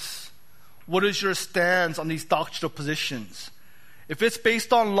verses? What is your stance on these doctrinal positions? If it's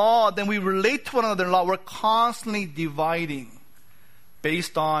based on law, then we relate to one another in law. We're constantly dividing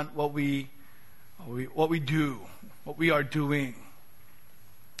based on what we do, what we are doing.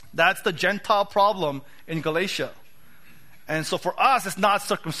 That's the Gentile problem in Galatia. And so for us, it's not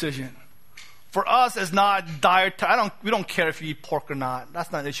circumcision. For us, it's not dietary. We don't care if you eat pork or not.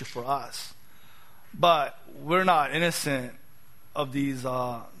 That's not an issue for us. But we're not innocent of this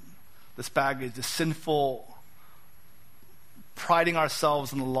baggage, this sinful priding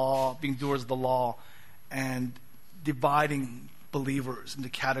ourselves in the law, being doers of the law, and dividing believers into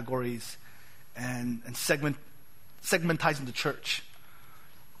categories and segmentizing the church.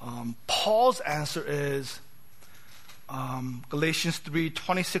 Paul's answer is Galatians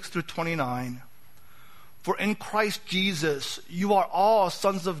 3:26 through 29. For in Christ Jesus you are all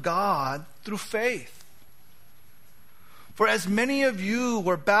sons of God through faith. For as many of you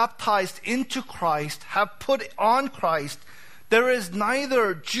were baptized into Christ, have put on Christ, there is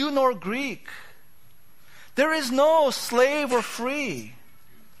neither Jew nor Greek. There is no slave or free.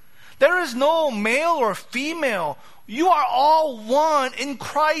 There is no male or female. You are all one in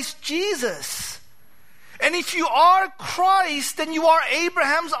Christ Jesus. And if you are Christ, then you are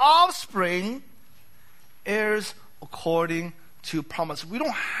Abraham's offspring, heirs according to promise. We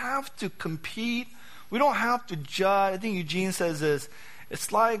don't have to compete. We don't have to judge. I think Eugene says this.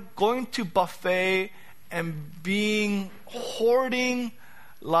 It's like going to buffet and hoarding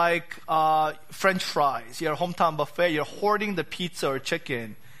like French fries. Your hometown buffet, you're hoarding the pizza or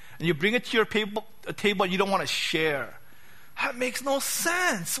chicken. And you bring it to your table and you don't want to share. That makes no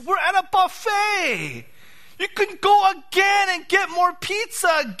sense. We're at a buffet. You can go again and get more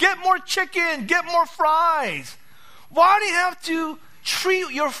pizza, get more chicken, get more fries. Why do you have to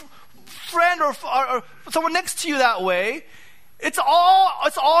treat your friend or someone next to you that way? It's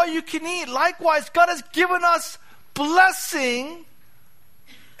all you can eat. Likewise, God has given us blessing,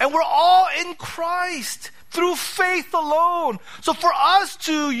 and we're all in Christ through faith alone. So for us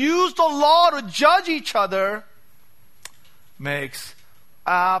to use the law to judge each other makes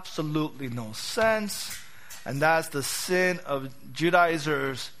absolutely no sense. And that's the sin of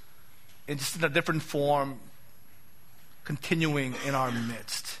Judaizers, in just in a different form, continuing in our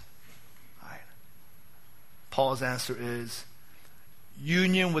midst. Right. Paul's answer is,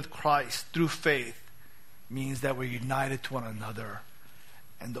 union with Christ through faith means that we're united to one another.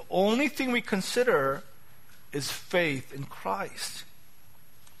 And the only thing we consider is faith in Christ.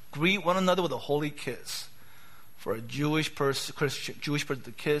 Greet one another with a holy kiss. For a Jewish person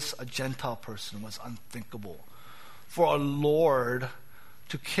to kiss a Gentile person was unthinkable. For a Lord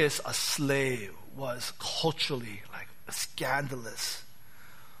to kiss a slave was culturally scandalous.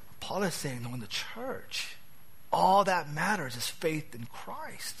 Paul is saying, no, in the church, all that matters is faith in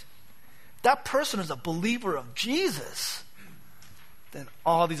Christ. That person is a believer of Jesus. Then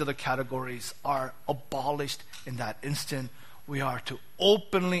all these other categories are abolished in that instant. We are to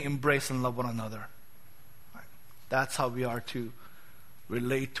openly embrace and love one another. That's how we are to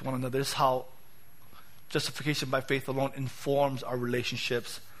relate to one another. This is how justification by faith alone informs our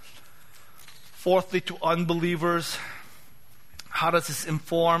relationships. Fourthly, to unbelievers, how does this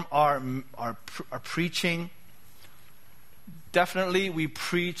inform our preaching? Definitely, we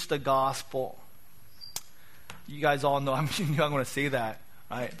preach the gospel. You guys all know, I'm going to say that,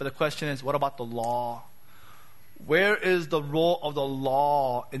 right? But the question is, what about the law? Where is the role of the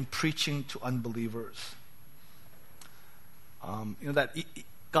law in preaching to unbelievers? That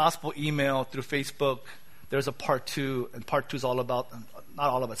gospel email through Facebook, there's a part 2, and part 2 is all about, not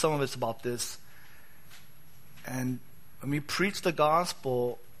all of it, some of it's about this. And when we preach the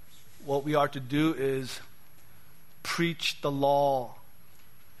gospel, what we are to do is preach the law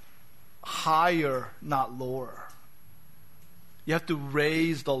higher, not lower. You have to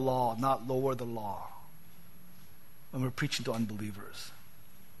raise the law, not lower the law, when we're preaching to unbelievers.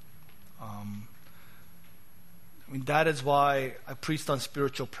 That is why I preached on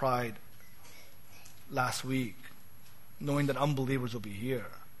spiritual pride last week, knowing that unbelievers will be here.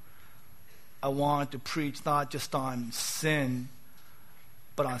 I want to preach not just on sin,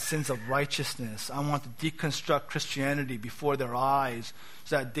 but on sins of righteousness. I want to deconstruct Christianity before their eyes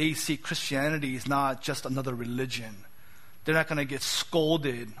so that they see Christianity is not just another religion. They're not going to get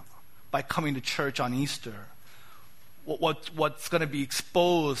scolded by coming to church on Easter. What's going to be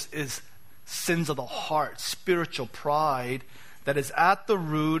exposed is sins of the heart, spiritual pride that is at the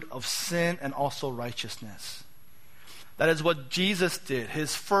root of sin and also righteousness. That is what Jesus did.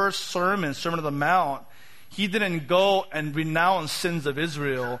 His first sermon, Sermon on the Mount, he didn't go and renounce sins of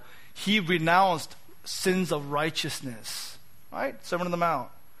Israel. He renounced sins of righteousness. Right? Sermon on the Mount.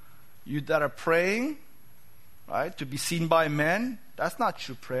 You that are praying, right, to be seen by men, that's not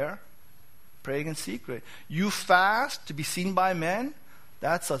true prayer. Praying in secret. You fast to be seen by men,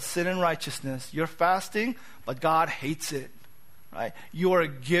 that's a sin and righteousness. You're fasting, but God hates it. Right? You are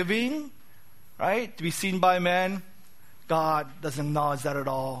giving, right, to be seen by men. God doesn't acknowledge that at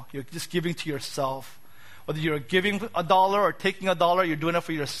all. You're just giving to yourself. Whether you're giving $1 or taking $1, you're doing it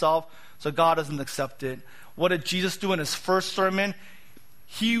for yourself, so God doesn't accept it. What did Jesus do in his first sermon?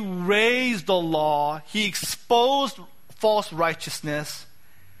 He raised the law, he exposed false righteousness,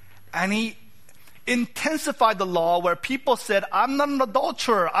 and he intensified the law where people said, I'm not an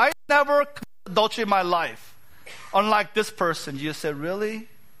adulterer. I never committed adultery in my life. Unlike this person, Jesus said, really?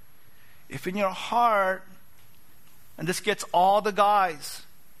 If in your heart, and this gets all the guys,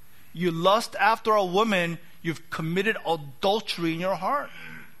 you lust after a woman, you've committed adultery in your heart.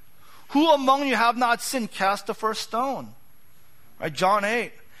 Who among you have not sinned? Cast the first stone. Right, John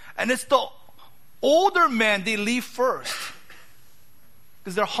 8. And it's the older men they leave first,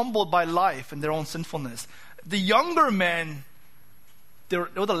 because they're humbled by life and their own sinfulness. The younger men, they're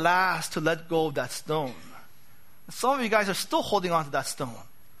the last to let go of that stone. Some of you guys are still holding on to that stone.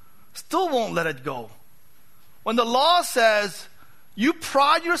 Still won't let it go. When the law says, you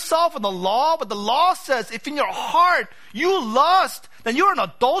pride yourself in the law, but the law says if in your heart you lust, then you're an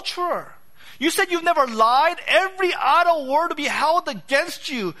adulterer. You said you've never lied. Every idle word will be held against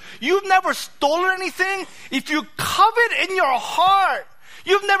you. You've never stolen anything. If you covet in your heart,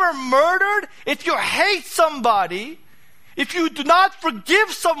 you've never murdered. If you hate somebody, if you do not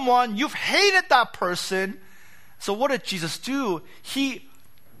forgive someone, you've hated that person. So what did Jesus do? He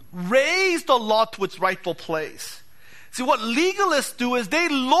raised the law to its rightful place. See, what legalists do is they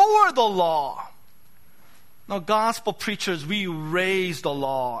lower the law. Now, gospel preachers, we raise the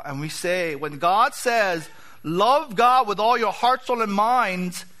law and we say, when God says, love God with all your heart, soul, and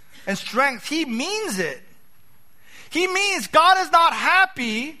mind and strength, He means it. He means God is not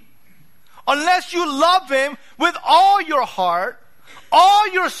happy unless you love Him with all your heart, all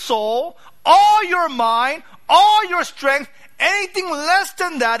your soul, all your mind, all your strength. Anything less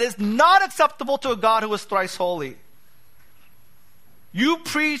than that is not acceptable to a God who is thrice holy. You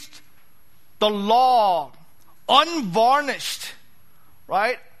preached the law unvarnished,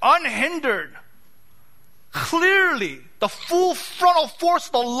 right? Unhindered. Clearly, the full frontal force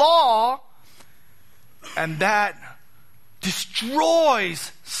of the law, and that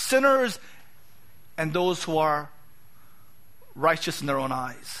destroys sinners and those who are righteous in their own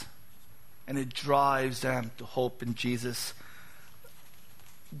eyes. And it drives them to hope in Jesus.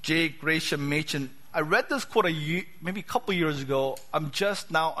 J. Gresham Machen, I read this quote maybe a couple years ago. I'm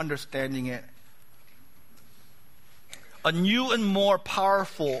just now understanding it. A new and more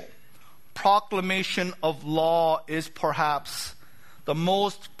powerful proclamation of law is perhaps the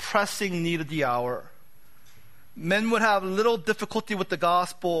most pressing need of the hour. Men would have little difficulty with the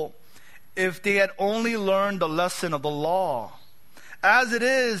gospel if they had only learned the lesson of the law. As it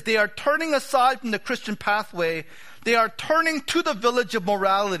is, they are turning aside from the Christian pathway. They are turning to the village of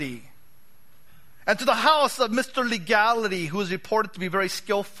morality and to the house of Mr. Legality, who is reported to be very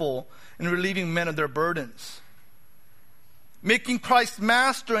skillful in relieving men of their burdens. Making Christ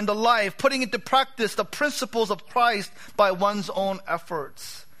master in the life, putting into practice the principles of Christ by one's own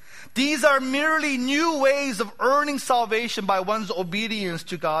efforts. These are merely new ways of earning salvation by one's obedience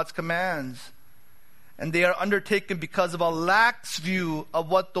to God's commands. And they are undertaken because of a lax view of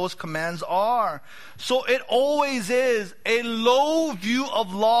what those commands are. So it always is. A low view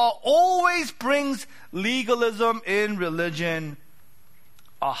of law always brings legalism in religion.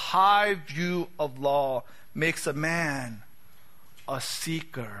 A high view of law makes a man a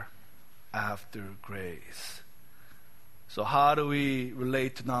seeker after grace. So how do we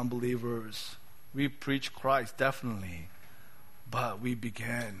relate to non-believers? We preach Christ, definitely. But we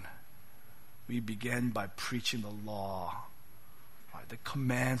begin by preaching the law. the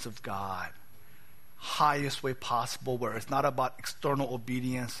commands of God. Highest way possible, where it's not about external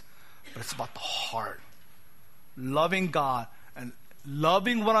obedience, but it's about the heart. Loving God and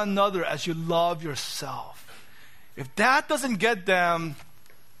loving one another as you love yourself. If that doesn't get them,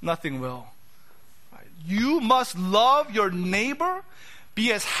 nothing will. Right? You must love your neighbor.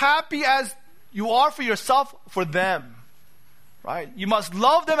 Be as happy as you are for yourself, for them. Right? You must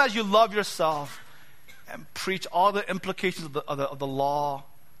love them as you love yourself. And preach all the implications of the law,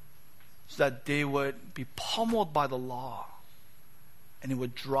 so that they would be pummeled by the law. And it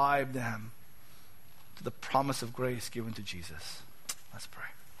would drive them to the promise of grace given to Jesus. Let's pray.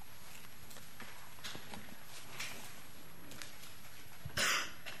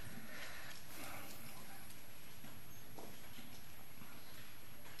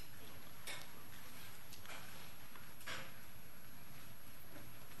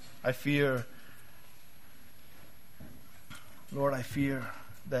 I fear, Lord, I fear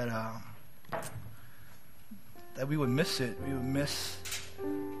that we would miss it. We would miss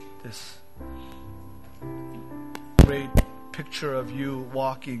this great picture of you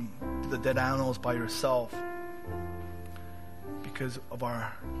walking to the dead animals by yourself because of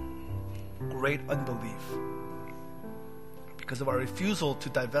our great unbelief, because of our refusal to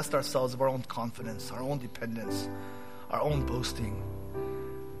divest ourselves of our own confidence, our own dependence, our own boasting.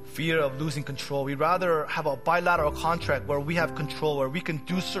 Fear of losing control. We'd rather have a bilateral contract where we have control, where we can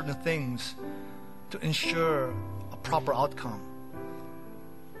do certain things to ensure a proper outcome.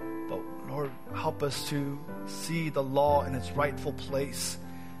 But Lord, help us to see the law in its rightful place.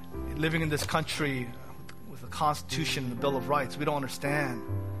 Living in this country with the Constitution and the Bill of Rights, we don't understand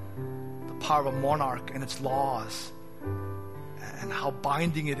the power of a monarch and its laws and how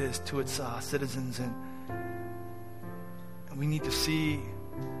binding it is to its citizens. And we need to see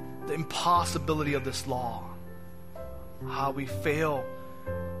the impossibility of this law, how we fail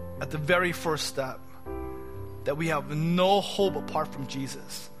at the very first step, that we have no hope apart from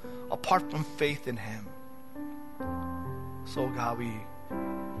Jesus, apart from faith in Him. So God, we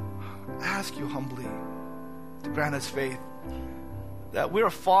ask you humbly to grant us faith, that we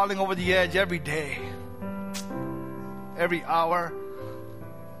are falling over the edge every day, every hour.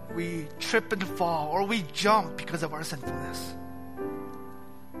 We trip and fall, or we jump because of our sinfulness.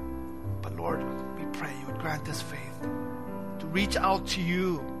 Lord, we pray you would grant us faith to reach out to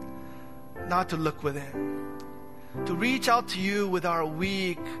you, not to look within, to reach out to you with our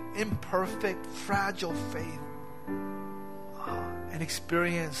weak, imperfect, fragile faith, and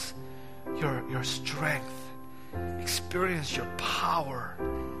experience your strength, experience your power,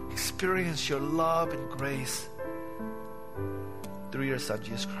 experience your love and grace through your Son,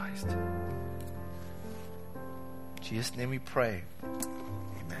 Jesus Christ. In Jesus' name we pray.